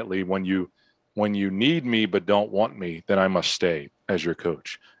ultimately when you need me but don't want me, then I must stay as your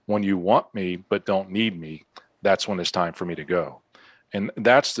coach. When you want me but don't need me, that's when it's time for me to go. And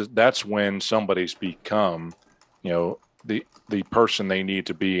that's when somebody's become, the person they need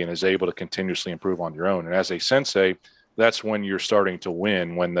to be and is able to continuously improve on your own. And as a sensei, that's when you're starting to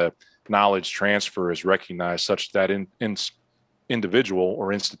win, when the knowledge transfer is recognized such that individual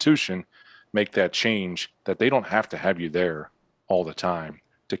or institution make that change, that they don't have to have you there all the time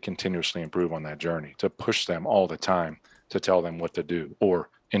to continuously improve on that journey, to push them all the time, to tell them what to do, or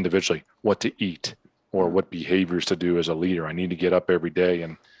individually what to eat, or what behaviors to do as a leader. I need to get up every day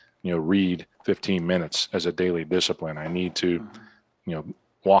and, read 15 minutes as a daily discipline. I need to,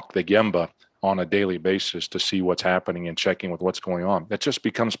 walk the Gemba on a daily basis to see what's happening and checking with what's going on. That just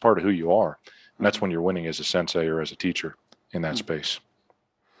becomes part of who you are. And that's when you're winning as a sensei or as a teacher in that space.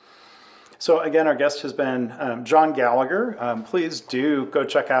 So again, our guest has been John Gallagher. Please do go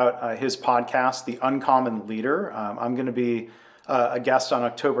check out his podcast, The Uncommon Leader. I'm going to be a guest on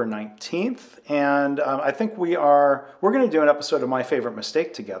October 19th, and I think we're going to do an episode of My Favorite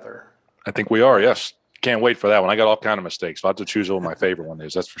Mistake together. I think we are, yes. Can't wait for that one. I got all kind of mistakes. I'll have to choose what my favorite one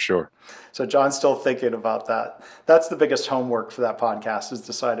is. That's for sure. So John's still thinking about that. That's the biggest homework for that podcast, is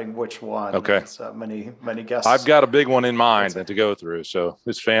deciding which one. Okay. So many guests. I've got a big one in mind to go through. So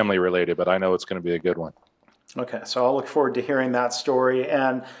it's family related, but I know it's going to be a good one. Okay. So I'll look forward to hearing that story.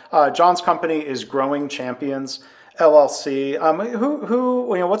 And John's company is Growing Champions LLC.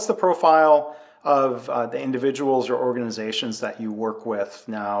 What's the profile of the individuals or organizations that you work with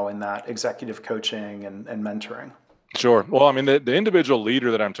now in that executive coaching and mentoring? Sure. Well, I mean, the individual leader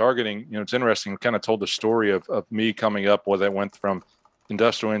that I'm targeting, it's interesting, kind of told the story of me coming up with it, went from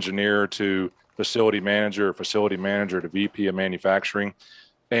industrial engineer to facility manager to VP of manufacturing.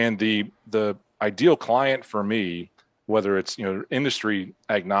 And the ideal client for me, whether it's, industry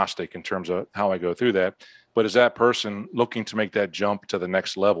agnostic in terms of how I go through that, but is that person looking to make that jump to the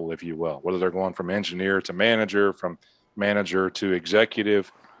next level, if you will, whether they're going from engineer to manager, from manager to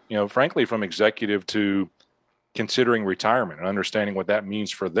executive, frankly, from executive to considering retirement and understanding what that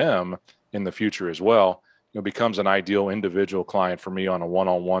means for them in the future as well, becomes an ideal individual client for me on a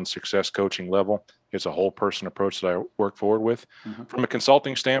one-on-one success coaching level. It's a whole person approach that I work forward with. Mm-hmm. From a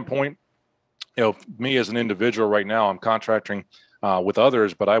consulting standpoint, Me as an individual right now, I'm contracting with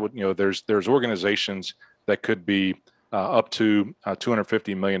others, but I would, there's organizations that could be up to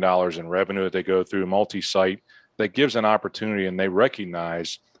 $250 million in revenue that they go through, multi-site, that gives an opportunity, and they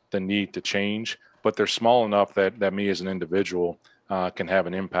recognize the need to change, but they're small enough that me as an individual can have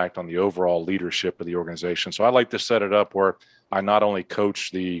an impact on the overall leadership of the organization. So I like to set it up where I not only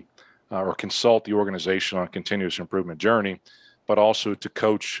coach or consult the organization on a continuous improvement journey, but also to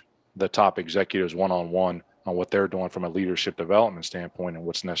coach the top executives one-on-one on what they're doing from a leadership development standpoint and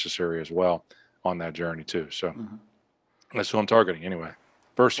what's necessary as well on that journey too. So that's who I'm targeting anyway.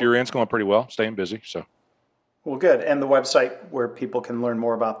 First year in, it's going pretty well, staying busy. So. Well, good. And the website where people can learn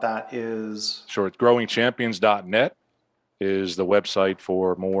more about that is? Sure. It's growingchampions.net is the website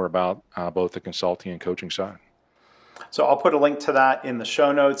for more about both the consulting and coaching side. So I'll put a link to that in the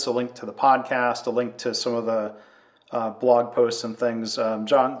show notes, a link to the podcast, a link to some of the blog posts and things.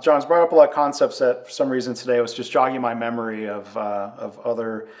 John's brought up a lot of concepts that for some reason today was just jogging my memory of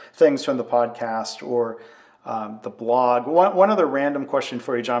other things from the podcast or the blog. One other random question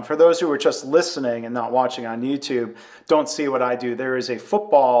for you, John. For those who are just listening and not watching on YouTube, don't see what I do. There is a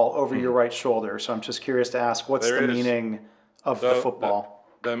football over your right shoulder. So I'm just curious to ask, what's the meaning of the football?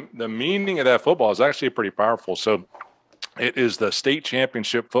 The meaning of that football is actually pretty powerful. So it is the state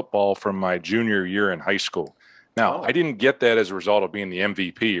championship football from my junior year in high school. Now, I didn't get that as a result of being the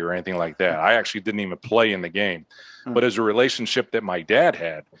MVP or anything like that. I actually didn't even play in the game. But as a relationship that my dad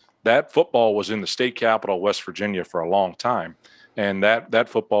had, that football was in the state capital of West Virginia for a long time. And that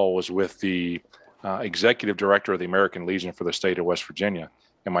football was with the executive director of the American Legion for the state of West Virginia.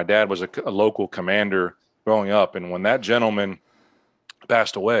 And my dad was a local commander growing up. And when that gentleman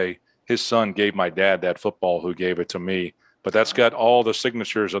passed away, his son gave my dad that football, who gave it to me. But that's got all the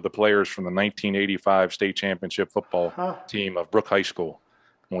signatures of the players from the 1985 state championship football team of Brook High School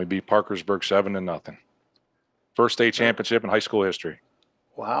when we beat Parkersburg 7-0. First state championship in high school history.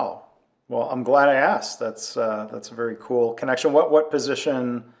 Wow. Well, I'm glad I asked. That's a very cool connection. What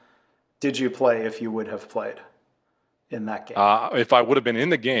position did you play if you would have played in that game? If I would have been in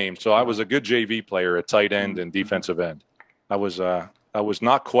the game, so I was a good JV player at tight end and defensive end. I was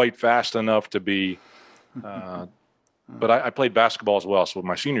not quite fast enough to be. But I played basketball as well. So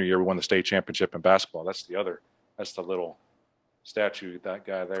my senior year, we won the state championship in basketball. That's the little statue, that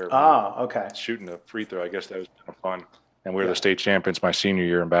guy there. Okay. Shooting a free throw. I guess that was kind of fun. And we were the state champions my senior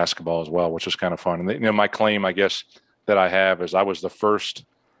year in basketball as well, which was kind of fun. And my claim, I guess, that I have is I was the first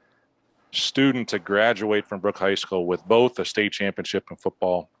student to graduate from Brook High School with both a state championship in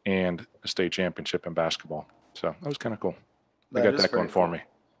football and a state championship in basketball. So that was kind of cool. I got that going for me.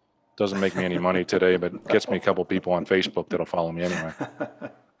 Doesn't make me any money today, but gets me a couple people on Facebook that'll follow me anyway.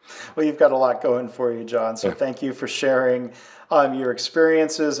 Well, you've got a lot going for you, John. So thank you for sharing your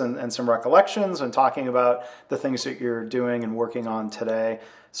experiences and some recollections and talking about the things that you're doing and working on today.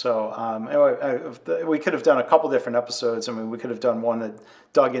 So anyway, we could have done a couple different episodes. I mean, we could have done one that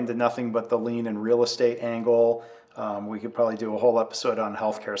dug into nothing but the lean and real estate angle. We could probably do a whole episode on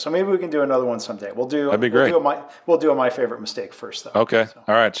healthcare. So maybe we can do another one someday. That'd be great. We'll do my favorite mistake first, though. Okay. So.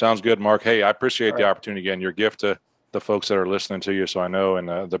 All right. Sounds good, Mark. Hey, I appreciate the opportunity again. Your gift to the folks that are listening to you. So I know, and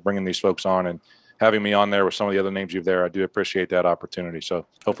they're bringing these folks on and having me on there with some of the other names you've there. I do appreciate that opportunity. So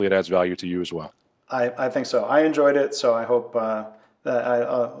hopefully it adds value to you as well. I think so. I enjoyed it. So I hope that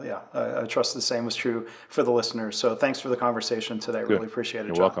I trust the same was true for the listeners. So thanks for the conversation today. Good. Really appreciate it,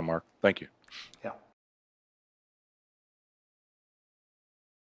 John. You're welcome, Mark. Thank you. Yeah.